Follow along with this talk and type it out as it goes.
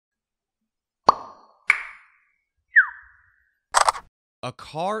A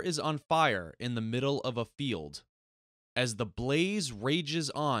car is on fire in the middle of a field. As the blaze rages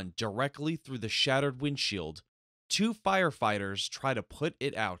on directly through the shattered windshield, two firefighters try to put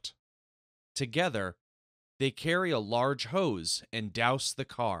it out. Together, they carry a large hose and douse the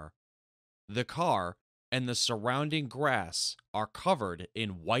car. The car and the surrounding grass are covered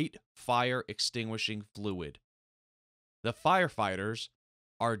in white fire extinguishing fluid. The firefighters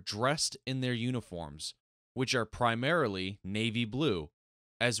are dressed in their uniforms, which are primarily navy blue,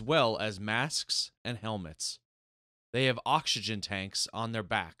 as well as masks and helmets. They have oxygen tanks on their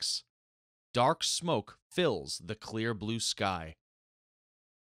backs. Dark smoke fills the clear blue sky.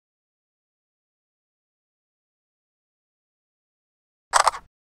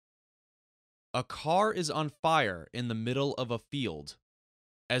 A car is on fire in the middle of a field.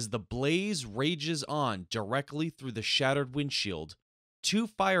 As the blaze rages on directly through the shattered windshield, two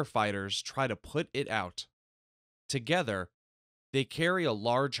firefighters try to put it out. Together, they carry a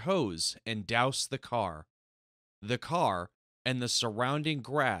large hose and douse the car. The car and the surrounding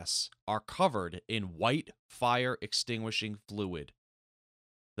grass are covered in white fire extinguishing fluid.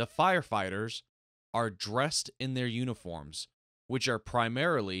 The firefighters are dressed in their uniforms, which are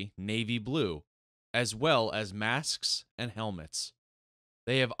primarily navy blue, as well as masks and helmets.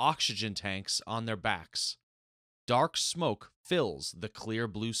 They have oxygen tanks on their backs. Dark smoke fills the clear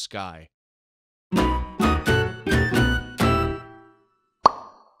blue sky.